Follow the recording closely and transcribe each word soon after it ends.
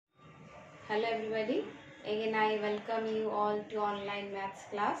Hello everybody. Again I welcome you all to online maths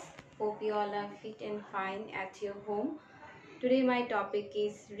class. Hope you all are fit and fine at your home. Today my topic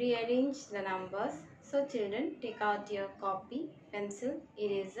is rearrange the numbers. So children, take out your copy, pencil,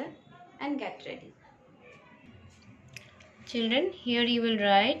 eraser and get ready. Children, here you will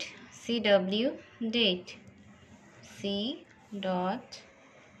write CW date. C dot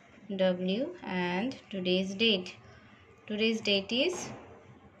W and today's date. Today's date is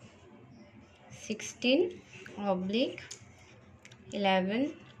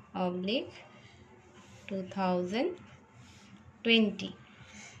 16/11/2020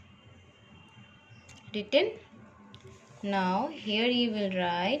 written. Now here you will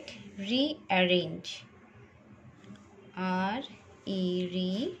write rearrange.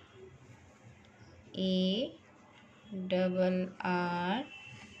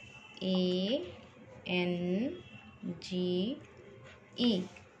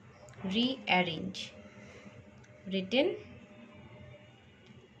 REARRANGE. Rearrange written.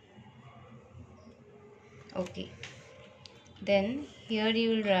 Okay, then here you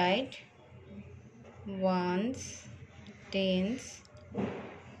will write ones, tens,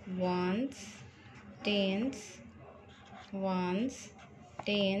 ones, tens, ones,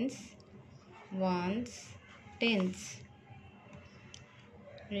 tens, ones, tens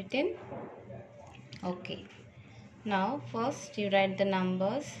written. Okay, now first you write the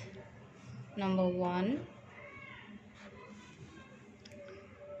numbers. Number 1,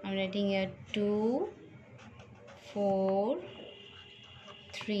 I'm writing here 2, 4,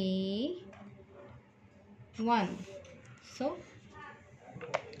 3, 1. So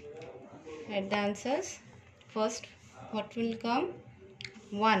write the answers. First, what will come?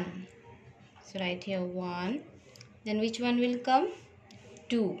 1. So write here 1. Then which one will come?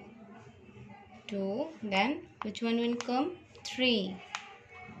 2. 2. Then which one will come? 3.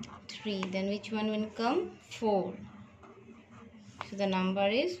 3. Then which one will come? 4. So the number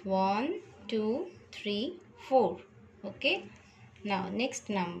is 1, 2, 3, 4. Okay. Now next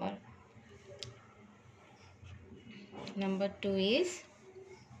number. Number 2 is,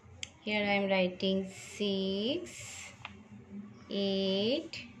 here I am writing 6,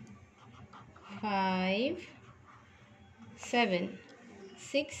 8, 5, 7.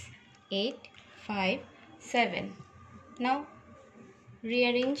 6, 8, 5, 7. Now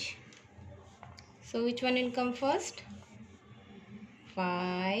rearrange. So which one will come first?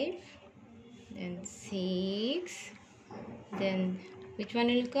 5, then 6, then which one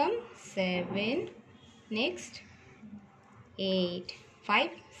will come? 7. Next 8. 5,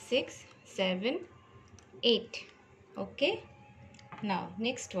 6, 7, 8. Okay. Now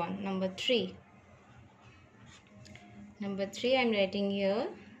next one, number 3. Number 3 I am writing here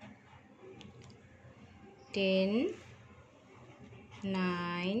 10,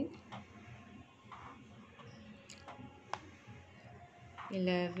 9,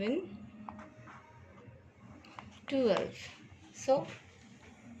 11, 12. So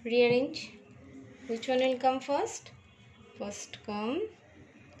rearrange. Which one will come first? First come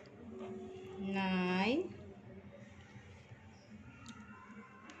 9,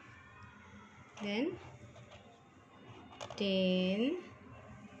 then 10,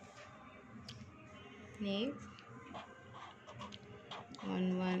 next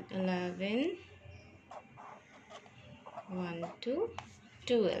 11, 1 to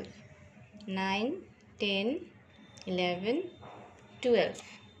 12. 9, 10, 11, 12.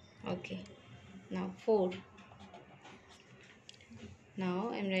 Okay. Now 4. Now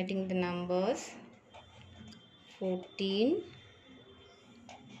I am writing the numbers 14,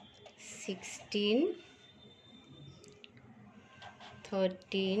 16,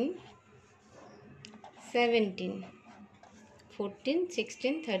 13, 17. 14,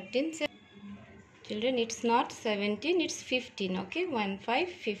 16, 13, 17. Children, it's not 17, it's 15. Okay, 1, 5,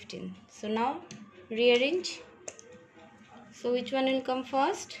 15. So now rearrange. So which one will come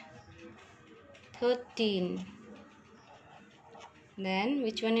first? 13. Then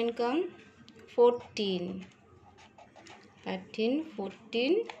which one will come? 14. 13,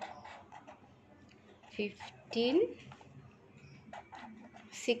 14, 15,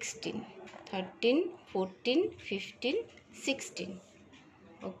 16. 13, 14, 15, 16.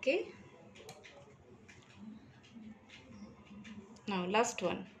 Okay. Now last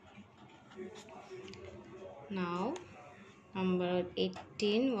one. Now number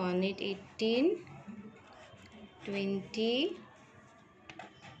 18, 1, 8, 18, 20,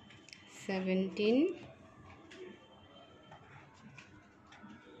 17,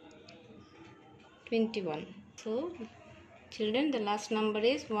 21. So children, the last number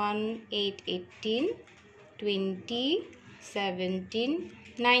is 1, 8, 18, 20, 17,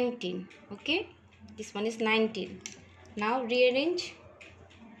 19. Okay, this one is 19. Now rearrange.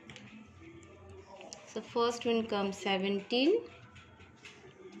 So first one comes 17,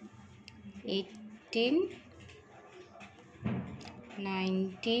 18,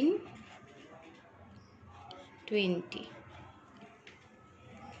 19, 20.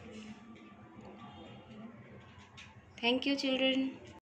 Thank you, children.